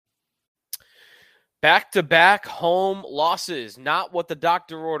Back-to-back home losses, not what the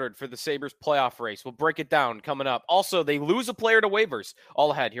doctor ordered for the Sabres playoff race. We'll break it down coming up. Also, they lose a player to waivers.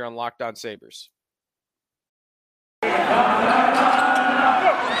 All ahead here on Locked On Sabres.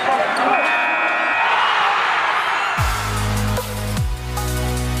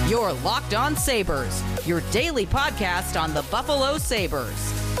 You're Locked On Sabres, your daily podcast on the Buffalo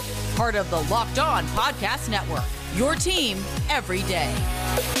Sabres. Part of the Locked On Podcast Network, your team every day.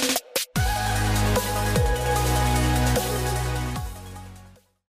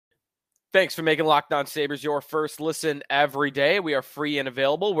 Thanks for making Locked On Sabres your first listen every day. We are free and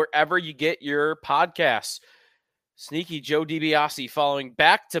available wherever you get your podcasts. Sneaky Joe DiBiase following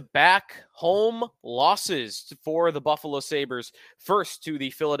back-to-back home losses for the Buffalo Sabres. First to the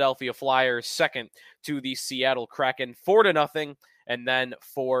Philadelphia Flyers, second to the Seattle Kraken, 4-0, and then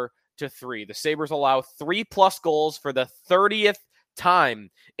 4-3. The Sabres allow 3+ goals for the 30th time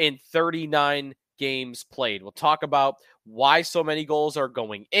in 39 games played. We'll talk about why so many goals are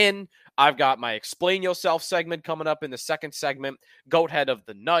going in. I've got my Explain Yourself segment coming up in the second segment, Goathead of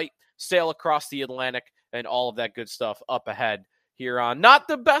the Night, Sail Across the Atlantic, and all of that good stuff up ahead here on not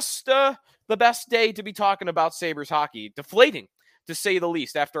the best day to be talking about Sabres hockey. Deflating, to say the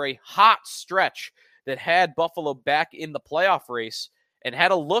least, after a hot stretch that had Buffalo back in the playoff race and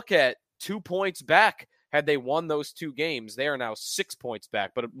had a look at 2 points back had they won those two games. They are now 6 points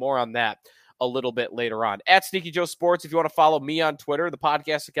back, but more on that a little bit later on. At Sneaky Joe Sports, if you want to follow me on Twitter, the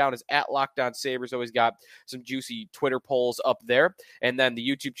podcast account is at Locked On Sabres. Always got some juicy Twitter polls up there. And then the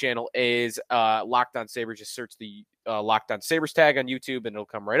YouTube channel is Locked On Sabres. Just search the Locked On Sabres tag on YouTube and it'll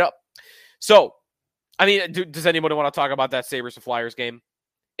come right up. So, I mean, does anyone want to talk about that Sabres and Flyers game?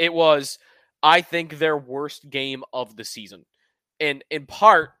 It was, I think, their worst game of the season. And in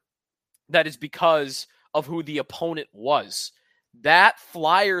part, that is because of who the opponent was. That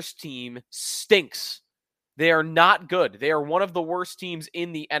Flyers team stinks. They are not good. They are one of the worst teams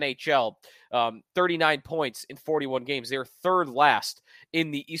in the NHL. 39 points in 41 games. They are third last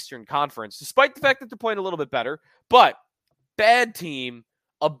in the Eastern Conference, despite the fact that they're playing a little bit better. But bad team,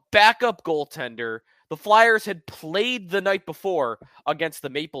 a backup goaltender. The Flyers had played the night before against the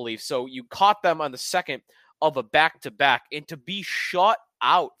Maple Leafs, so you caught them on the second of a back-to-back. And to be shut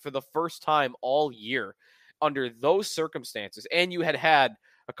out for the first time all year under those circumstances, and you had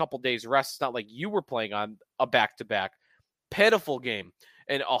a couple days rest. It's not like you were playing on a back-to-back. Pitiful game.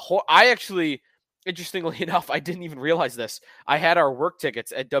 And I actually, interestingly enough, I didn't even realize this. I had our work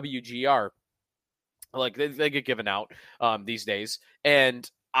tickets at WGR. Like, they get given out these days. And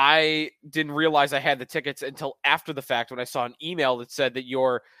I didn't realize I had the tickets until after the fact when I saw an email that said that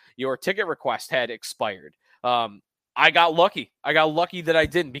your ticket request had expired. I got lucky. I got lucky that I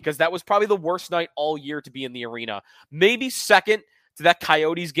didn't, because that was probably the worst night all year to be in the arena. Maybe second to that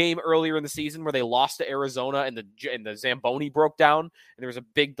Coyotes game earlier in the season where they lost to Arizona and the Zamboni broke down and there was a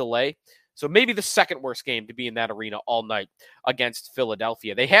big delay. So maybe the second worst game to be in that arena all night against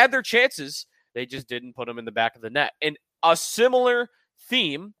Philadelphia. They had their chances. They just didn't put them in the back of the net. And a similar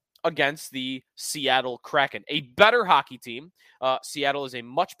theme against the Seattle Kraken, a better hockey team. Seattle is a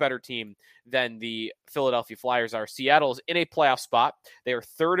much better team than the Philadelphia Flyers are. Seattle is in a playoff spot. They are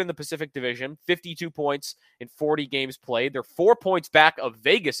third in the Pacific Division, 52 points in 40 games played. They're 4 points back of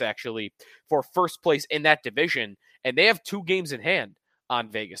Vegas, actually, for first place in that division, and they have 2 games in hand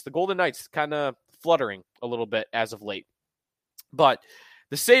on Vegas. The Golden Knights kind of fluttering a little bit as of late. But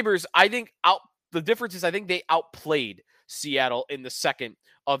the Sabres, I think, the difference is I think they outplayed Seattle in the second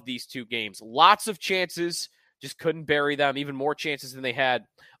of these 2 games. Lots of chances, just couldn't bury them. Even more chances than they had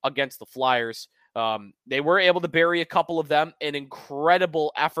against the Flyers. They were able to bury a couple of them. An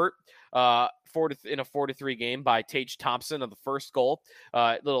incredible effort in a 4-3 game by Tage Thompson on the first goal.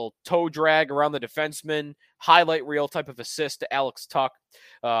 Little toe drag around the defenseman, highlight reel type of assist to Alex Tuch.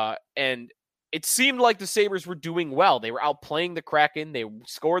 And it seemed like the Sabres were doing well. They were outplaying the Kraken. They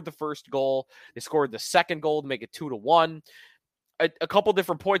scored the first goal. They scored the second goal to make it 2-1. A couple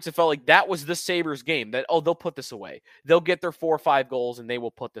different points, it felt like that was the Sabres game. That, they'll put this away. They'll get their 4 or 5 goals, and they will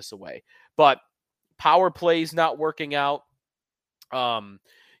put this away. But power plays not working out.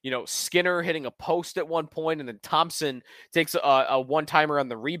 Skinner hitting a post at one point, and then Thompson takes a one-timer on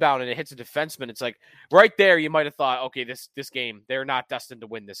the rebound, and it hits a defenseman. It's like, right there, you might have thought, okay, this game, they're not destined to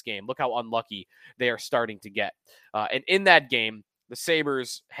win this game. Look how unlucky they are starting to get. And in that game, the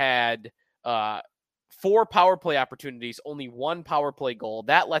Sabres had 4 power play opportunities, only 1 power play goal.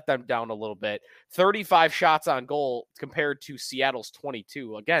 That let them down a little bit. 35 shots on goal compared to Seattle's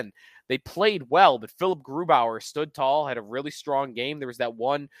 22. Again, They played well, but Philip Grubauer stood tall, had a really strong game. There was that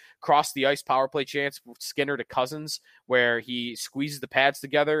one cross the ice power play chance with Skinner to Cousins where he squeezes the pads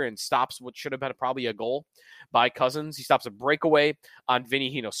together and stops what should have been probably a goal by Cousins. He stops a breakaway on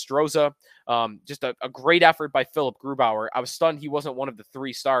Vinny Hinostroza. Just a great effort by Philip Grubauer. I was stunned he wasn't one of the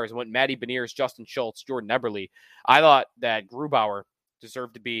 3 stars. It went Matty Beniers, Justin Schultz, Jordan Eberle. I thought that Grubauer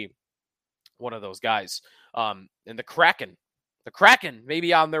deserved to be one of those guys. And the Kraken may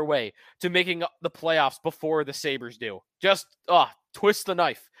be on their way to making the playoffs before the Sabres do. Just twist the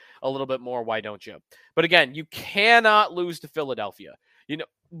knife a little bit more. Why don't you? But again, you cannot lose to Philadelphia.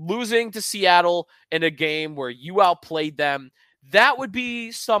 Losing to Seattle in a game where you outplayed them, that would be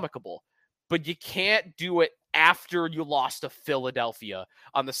stomachable. But you can't do it after you lost to Philadelphia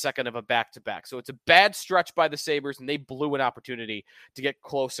on the second of a back-to-back. So it's a bad stretch by the Sabres, and they blew an opportunity to get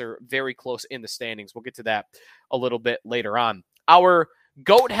closer, very close in the standings. We'll get to that a little bit later on. Our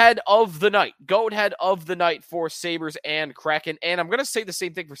goat head of the night for Sabres and Kraken. And I'm going to say the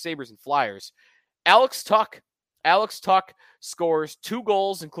same thing for Sabres and Flyers. Alex Tuch scores 2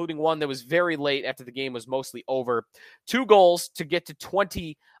 goals, including one that was very late after the game was mostly over. 2 goals to get to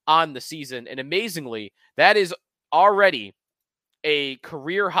 20 on the season. And amazingly, that is already a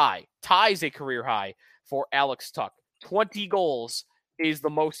career high, ties a career high for Alex Tuch. 20 goals is the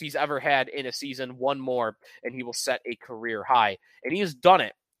most he's ever had in a season. One more, and he will set a career high. And he has done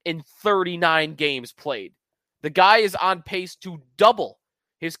it in 39 games played. The guy is on pace to double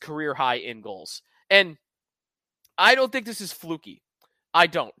his career high in goals. And I don't think this is fluky. I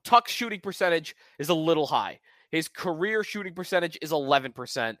don't. Tuch's shooting percentage is a little high. His career shooting percentage is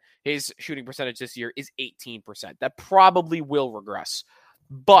 11%. His shooting percentage this year is 18%. That probably will regress.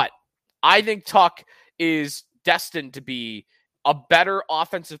 But I think Tuch is destined to be a better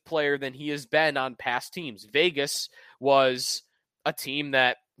offensive player than he has been on past teams. Vegas was a team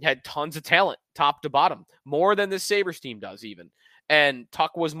that had tons of talent, top to bottom, more than the Sabres team does even. And Tuch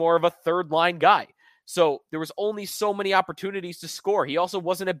was more of a third-line guy. So there was only so many opportunities to score. He also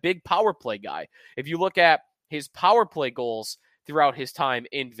wasn't a big power play guy. If you look at his power play goals throughout his time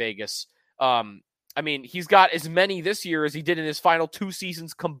in Vegas, he's got as many this year as he did in his final 2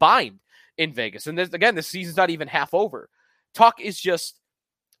 seasons combined in Vegas. And this season's not even half over. Tuch is just,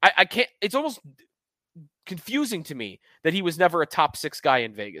 I can't, it's almost confusing to me that he was never a top 6 guy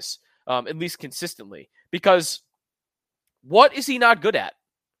in Vegas, at least consistently, because what is he not good at?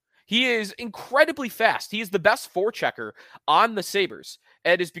 He is incredibly fast. He is the best forechecker on the Sabres.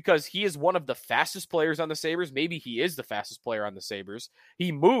 And it's because he is one of the fastest players on the Sabres. Maybe he is the fastest player on the Sabres.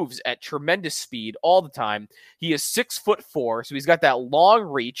 He moves at tremendous speed all the time. He is 6'4", so he's got that long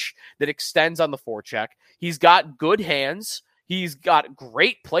reach that extends on the forecheck. He's got good hands. He's got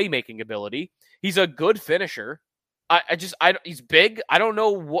great playmaking ability. He's a good finisher. He's big. I don't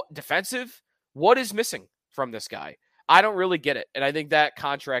know what defensive. What is missing from this guy? I don't really get it. And I think that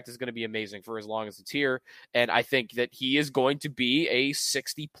contract is going to be amazing for as long as it's here. And I think that he is going to be a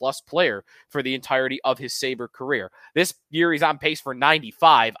 60-plus player for the entirety of his Sabre career. This year, he's on pace for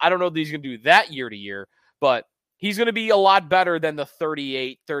 95. I don't know that he's going to do that year to year, but he's going to be a lot better than the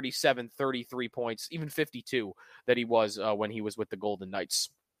 38, 37, 33 points, even 52 that he was when he was with the Golden Knights.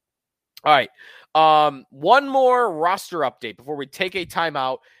 All right. One more roster update before we take a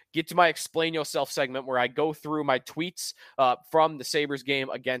timeout. Get to my Explain Yourself segment where I go through my tweets from the Sabres game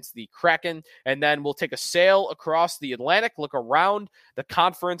against the Kraken, and then we'll take a sail across the Atlantic, look around the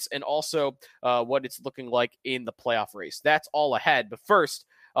conference, and also what it's looking like in the playoff race. That's all ahead. But first,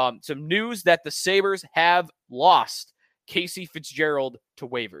 some news that the Sabres have lost Casey Fitzgerald to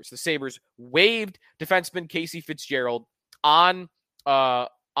waivers. The Sabres waived defenseman Casey Fitzgerald on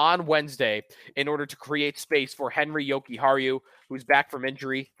Wednesday in order to create space for Henri Jokiharju, who's back from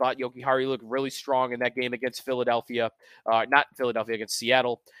injury. Thought Jokiharju looked really strong in that game against against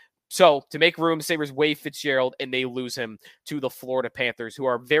Seattle. So to make room, Sabres waive Fitzgerald, and they lose him to the Florida Panthers, who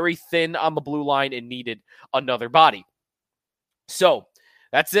are very thin on the blue line and needed another body. So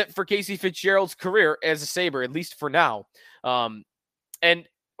that's it for Casey Fitzgerald's career as a Sabre, at least for now. And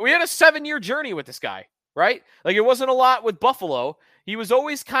we had a 7-year journey with this guy, right? Like, it wasn't a lot with Buffalo. He was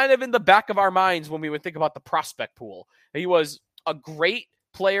always kind of in the back of our minds when we would think about the prospect pool. He was a great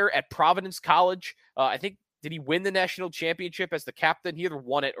player at Providence College. I think, did he win the national championship as the captain? He either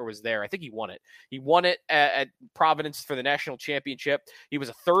won it or was there. I think he won it. He won it at Providence for the national championship. He was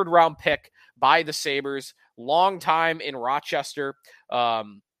a 3rd-round pick by the Sabres, long time in Rochester,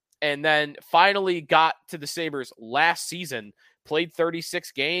 and then finally got to the Sabres last season, played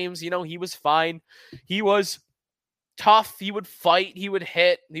 36 games. He was fine. He was tough. He would fight. He would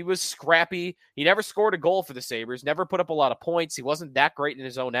hit. He was scrappy. He never scored a goal for the Sabres, never put up a lot of points. He wasn't that great in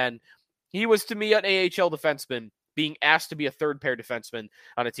his own end. He was, to me, an AHL defenseman being asked to be a third pair defenseman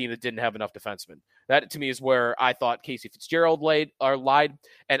on a team that didn't have enough defensemen. That, to me, is where I thought Casey Fitzgerald lied,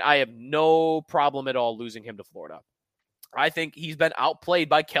 and I have no problem at all losing him to Florida. I think he's been outplayed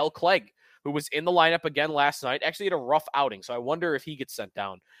by Kel Clegg, who was in the lineup again last night, actually had a rough outing, so I wonder if he gets sent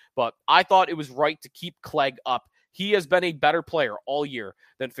down. But I thought it was right to keep Clegg up. He has been a better player all year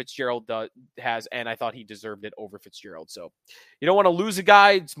than Fitzgerald has, and I thought he deserved it over Fitzgerald. So you don't want to lose a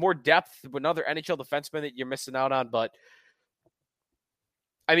guy. It's more depth with another NHL defenseman that you're missing out on. But,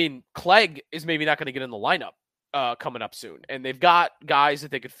 I mean, Clegg is maybe not going to get in the lineup coming up soon. And they've got guys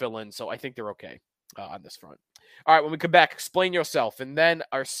that they could fill in, so I think they're okay on this front. All right, when we come back, explain yourself, and then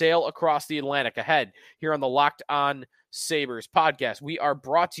our sail across the Atlantic ahead here on the Locked On Sabres podcast. We are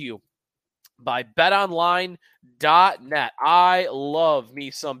brought to you by betonline.net. I love me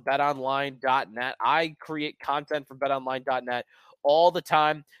some betonline.net. I create content for betonline.net all the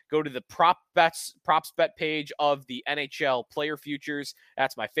time. Go to the props bet page of the NHL player futures.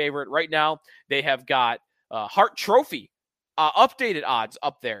 That's my favorite. Right now, they have got Hart Trophy updated odds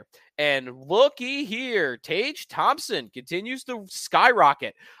up there. And looky here, Tage Thompson continues to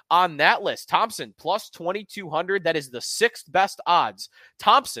skyrocket on that list. Thompson plus 2,200. That is the sixth best odds.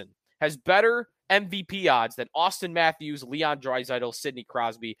 Thompson has better MVP odds than Austin Matthews, Leon Draisaitl, Sidney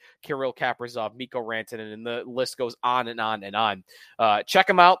Crosby, Kirill Kaprizov, Mikko Rantanen, and the list goes on and on and on. Check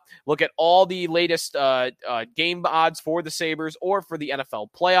them out. Look at all the latest game odds for the Sabres or for the NFL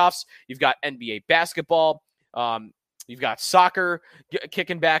playoffs. You've got NBA basketball. You've got soccer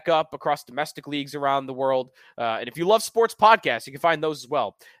kicking back up across domestic leagues around the world. And if you love sports podcasts, you can find those as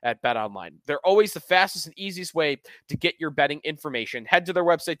well at BetOnline. They're always the fastest and easiest way to get your betting information. Head to their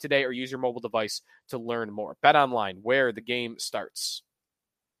website today or use your mobile device to learn more. BetOnline, where the game starts.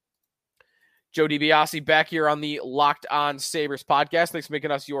 Joe DiBiase back here on the Locked On Sabres podcast. Thanks for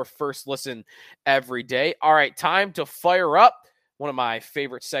making us your first listen every day. All right, time to fire up one of my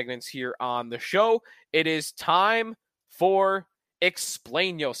favorite segments here on the show. It is time for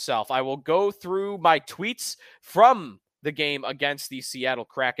Explain Yourself. I will go through my tweets from the game against the Seattle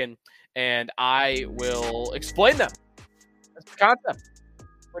Kraken, and I will explain them. That's the concept.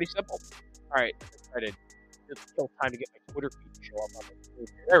 Pretty simple. All right, excited. Just still time to get my Twitter feed to show up on the screen.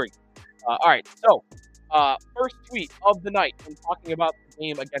 There we go. All right, so first tweet of the night. I'm talking about the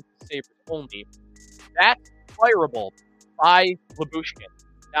game against the Sabres only. That's fireable by Lyubushkin.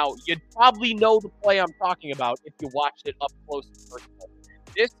 Now, you'd probably know the play I'm talking about if you watched it up close and personal.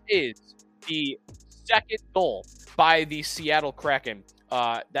 This is the second goal by the Seattle Kraken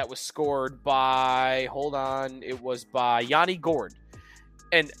that was scored by, it was by Yanni Gourde.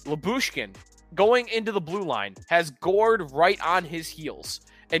 And Lyubushkin, going into the blue line, has Gourde right on his heels.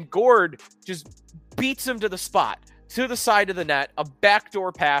 And Gourde just beats him to the spot, to the side of the net, a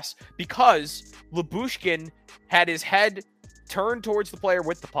backdoor pass, because Lyubushkin had his head turned towards the player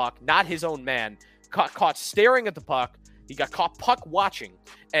with the puck, not his own man, caught staring at the puck. He got caught puck watching,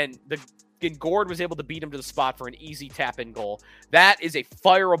 and Gourde was able to beat him to the spot for an easy tap-in goal. That is a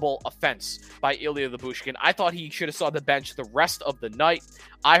fireable offense by Ilya Lyubushkin. I thought he should have saw the bench the rest of the night.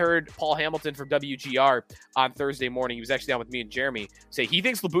 I heard Paul Hamilton from WGR on Thursday morning, he was actually on with me and Jeremy, say he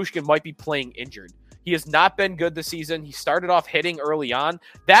thinks Lyubushkin might be playing injured. He has not been good this season. He started off hitting early on.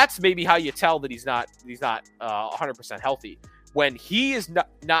 That's maybe how you tell that he's not 100% healthy. When he is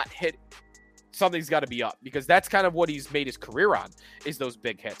not hit, something's got to be up, because that's kind of what he's made his career on, is those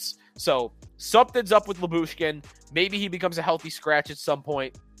big hits. So something's up with Lyubushkin. Maybe he becomes a healthy scratch at some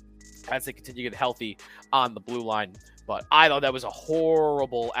point as they continue to get healthy on the blue line. But I thought that was a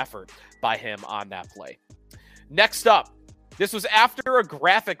horrible effort by him on that play. Next up, this was after a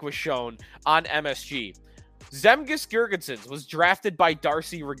graphic was shown on MSG. Zemgus Girgensons was drafted by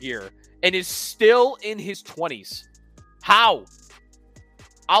Darcy Regier and is still in his 20s. How?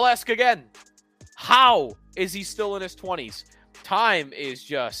 I'll ask again. How is he still in his 20s? Time is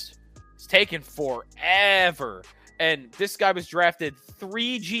it's taking forever. And this guy was drafted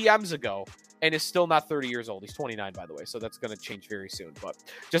 3 GMs ago and is still not 30 years old. He's 29, by the way, so that's going to change very soon. But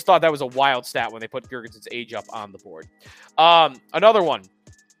just thought that was a wild stat when they put Girgensons' age up on the board. Another one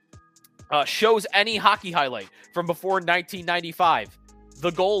shows any hockey highlight from before 1995. The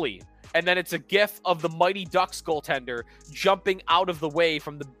goalie. And then it's a gif of the Mighty Ducks goaltender jumping out of the way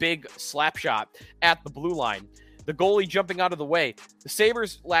from the big slap shot at the blue line. The goalie jumping out of the way. The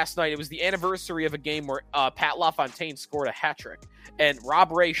Sabres last night, it was the anniversary of a game where Pat LaFontaine scored a hat trick. And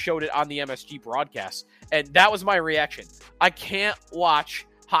Rob Ray showed it on the MSG broadcast. And that was my reaction. I can't watch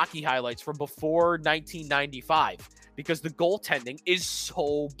hockey highlights from before 1995. because the goaltending is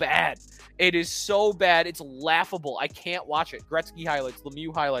so bad. It is so bad. It's laughable. I can't watch it. Gretzky highlights,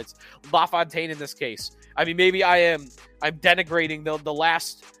 Lemieux highlights, LaFontaine in this case. I mean, maybe I'm denigrating the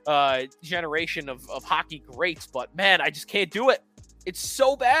last generation of hockey greats, but man, I just can't do it. It's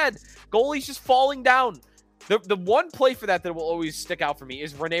so bad. Goalie's just falling down. The one play for that will always stick out for me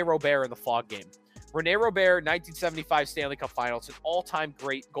is René Robert in the Fog game. René Robert, 1975 Stanley Cup Final. It's an all-time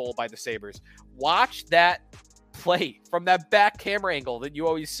great goal by the Sabres. Watch that play from that back camera angle that you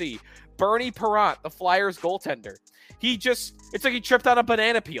always see. Bernie Parent, the Flyers goaltender. It's like he tripped on a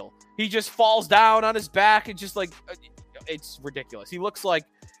banana peel. He just falls down on his back and just like, it's ridiculous. He looks like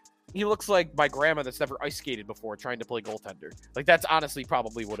my grandma that's never ice skated before trying to play goaltender. Like, that's honestly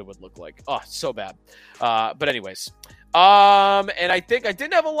probably what it would look like. Oh, so bad. But anyways. And I think I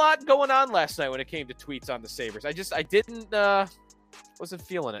didn't have a lot going on last night when it came to tweets on the Sabres. Wasn't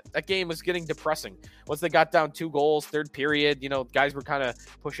feeling it. That game was getting depressing. Once they got down 2 goals, third period, guys were kind of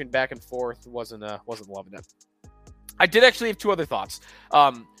pushing back and forth. Wasn't loving it. I did actually have 2 other thoughts.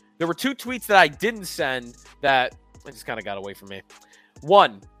 There were 2 tweets that I didn't send that just kind of got away from me.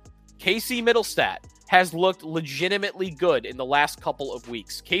 One, Casey Mittelstadt has looked legitimately good in the last couple of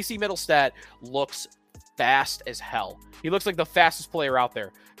weeks. Casey Mittelstadt looks fast as hell. He looks like the fastest player out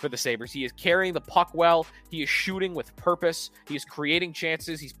there for the Sabres. He is carrying the puck well. He is shooting with purpose. He is creating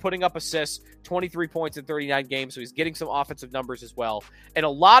chances. He's putting up assists, 23 points in 39 games, so he's getting some offensive numbers as well. And a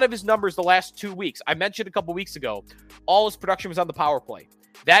lot of his numbers the last 2 weeks, I mentioned a couple weeks ago, all his production was on the power play.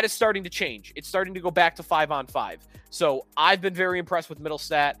 That is starting to change. It's starting to go back to 5-on-5. So I've been very impressed with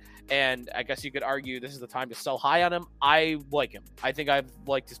Mittelstadt, and I guess you could argue this is the time to sell high on him. I like him. I think I've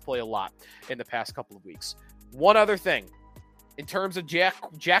liked his play a lot in the past couple of weeks. One other thing, in terms of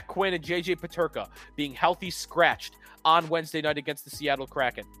Jack Quinn and JJ Peterka being healthy scratched on Wednesday night against the Seattle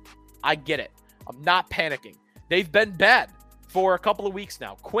Kraken, I get it. I'm not panicking. They've been bad for a couple of weeks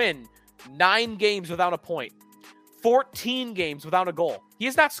now. Quinn, 9 games without a point. 14 games without a goal. He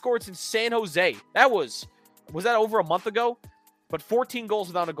has not scored since San Jose. Was that over a month ago? But 14 goals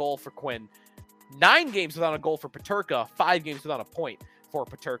without a goal for Quinn. 9 games without a goal for Peterka. 5 games without a point for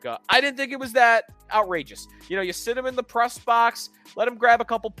Peterka. I didn't think it was that outrageous. You sit him in the press box, let him grab a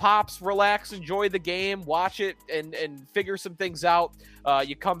couple pops, relax, enjoy the game, watch it, and figure some things out.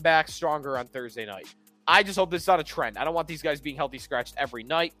 You come back stronger on Thursday night. I just hope this is not a trend. I don't want these guys being healthy scratched every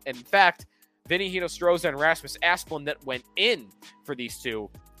night. And in fact, Vinny Hinostroza and Rasmus Asplund that went in for these 2,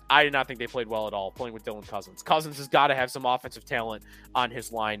 I did not think they played well at all, playing with Dylan Cousins. Cousins has got to have some offensive talent on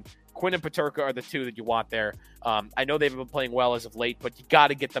his line. Quinn and Peterka are the 2 that you want there. I know they've been playing well as of late, but you got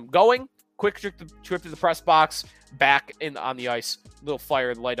to get them going. Quick trip to the press box, back on the ice, little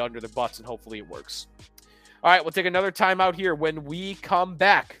fire light under their butts, and hopefully it works. All right, we'll take another timeout here. When we come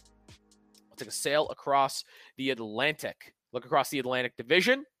back, we'll take a sail across the Atlantic. Look across the Atlantic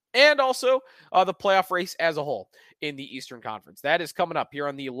Division, and also the playoff race as a whole in the Eastern Conference. That is coming up here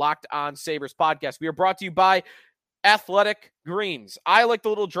on the Locked On Sabres podcast. We are brought to you by Athletic Greens. I like the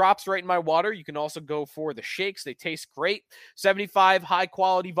little drops right in my water. You can also go for the shakes. They taste great. 75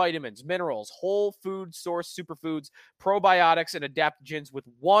 high-quality vitamins, minerals, whole food source superfoods, probiotics, and adaptogens with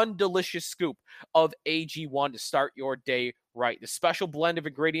 1 delicious scoop of AG1 to start your day right. The special blend of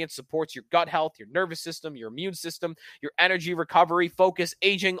ingredients supports your gut health, your nervous system, your immune system, your energy recovery, focus,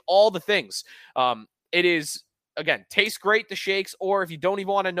 aging, all the things. It is, again, tastes great, the shakes, or if you don't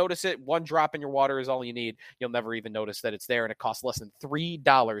even want to notice it, 1 drop in your water is all you need. You'll never even notice that it's there, and it costs less than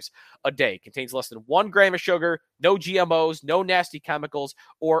 $3 a day. Contains less than 1 gram of sugar, no GMOs, no nasty chemicals,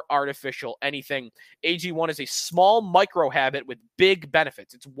 or artificial anything. AG1 is a small micro habit with big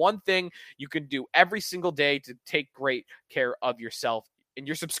benefits. It's one thing you can do every single day to take great care of yourself. And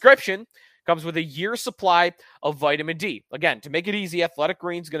your subscription comes with a year's supply of vitamin D. Again, to make it easy, Athletic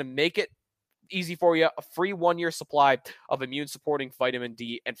Greens is going to make it easy for you, a free 1-year supply of immune-supporting vitamin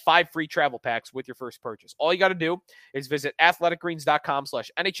D and 5 free travel packs with your first purchase. All you got to do is visit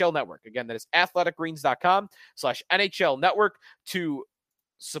athleticgreens.com/NHL Network. Again, that is athleticgreens.com/NHL Network to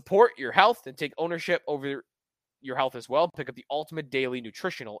support your health and take ownership over your health as well. Pick up the ultimate daily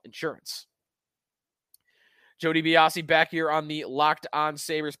nutritional insurance. Joe DiBiase back here on the Locked On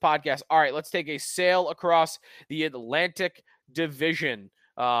Sabres podcast. All right, let's take a sail across the Atlantic Division.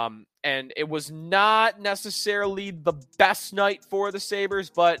 And it was not necessarily the best night for the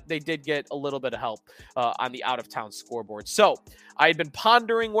Sabres, but they did get a little bit of help on the out-of-town scoreboard. So I had been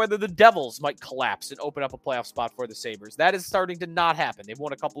pondering whether the Devils might collapse and open up a playoff spot for the Sabres. That is starting to not happen. They've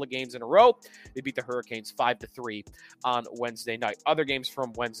won a couple of games in a row. They beat the Hurricanes 5-3 on Wednesday night. Other games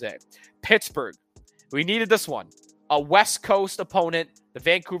from Wednesday. Pittsburgh. We needed this one. a West Coast opponent, the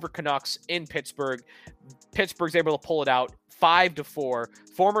Vancouver Canucks in Pittsburgh. Pittsburgh's able to pull it out 5-4.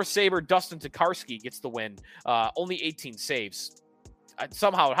 Former Sabre Dustin Tokarski gets the win. Only 18 saves.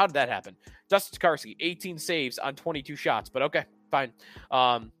 Somehow, how did that happen? Dustin Tokarski, 18 saves on 22 shots, but okay, fine.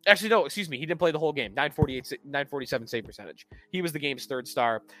 Actually, no, excuse me. He didn't play the whole game. 947 save percentage. He was the game's third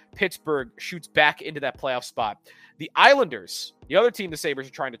star. Pittsburgh shoots back into that playoff spot. The Islanders, the other team the Sabres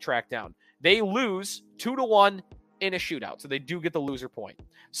are trying to track down, they lose 2-1 in a shootout. So they do get the loser point.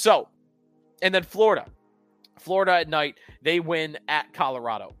 So, and then Florida at night, they win at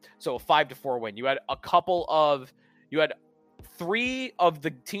Colorado. So a 5-4 win. You had three of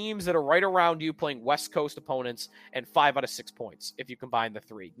the teams that are right around you playing West Coast opponents and 5 out of 6 points if you combine the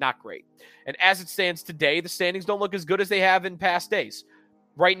three. Not great. And as it stands today, the standings don't look as good as they have in past days.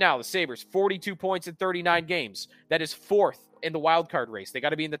 Right now, the Sabres, 42 points in 39 games. That is fourth in the wild card race. They got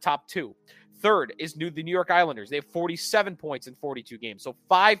to be in the top 2. Third is the New York Islanders. They have 47 points in 42 games. So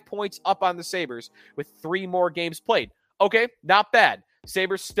 5 points up on the Sabres with 3 more games played. Okay, not bad.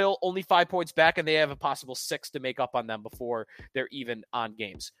 Sabres still only 5 points back, and they have a possible 6 to make up on them before they're even on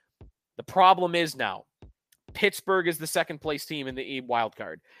games. The problem is now, Pittsburgh is the second place team in the wild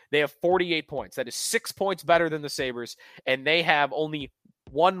card. They have 48 points. That is 6 points better than the Sabres, and they have only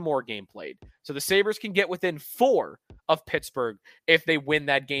 1 more game played. So the Sabres can get within 4 of Pittsburgh if they win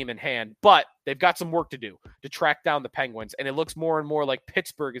that game in hand, but they've got some work to do to track down the Penguins, and it looks more and more like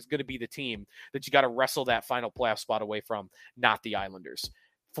Pittsburgh is going to be the team that you got to wrestle that final playoff spot away from, not the Islanders.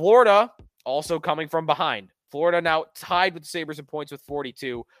 Florida also coming from behind. Florida now tied with the Sabres in points with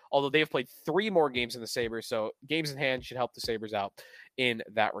 42, although they have played 3 more games than the Sabres, so games in hand should help the Sabres out in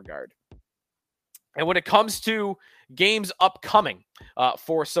that regard. And when it comes to games upcoming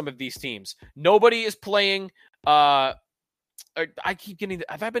for some of these teams, nobody is playing. Have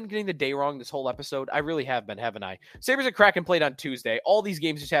I been getting the day wrong this whole episode? I really have been, haven't I? Sabres and Kraken played on Tuesday. All these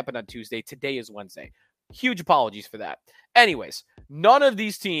games just happened on Tuesday. Today is Wednesday. Huge apologies for that. Anyways, none of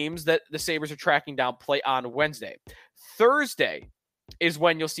these teams that the Sabres are tracking down play on Wednesday. Thursday is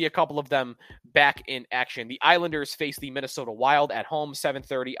when you'll see a couple of them back in action. The Islanders face the Minnesota Wild at home,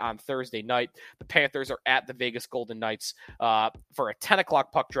 7:30 on Thursday night. The Panthers are at the Vegas Golden Knights for a 10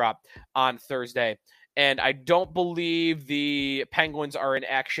 o'clock puck drop on Thursday. And I don't believe the Penguins are in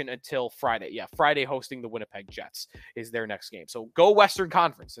action until Friday. Yeah, Friday hosting the Winnipeg Jets is their next game. So go Western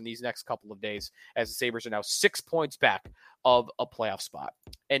Conference in these next couple of days as the Sabres are now 6 points back of a playoff spot.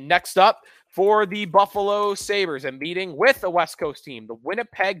 And next up for the Buffalo Sabres and meeting with a West Coast team, the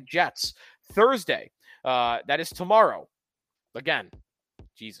Winnipeg Jets, Thursday. That is tomorrow. Again,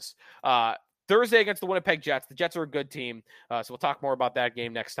 Jesus. Thursday against the Winnipeg Jets. The Jets are a good team, so we'll talk more about that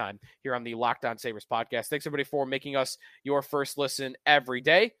game next time here on the Locked On Sabres podcast. Thanks, everybody, for making us your first listen every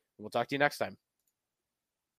day. We'll talk to you next time.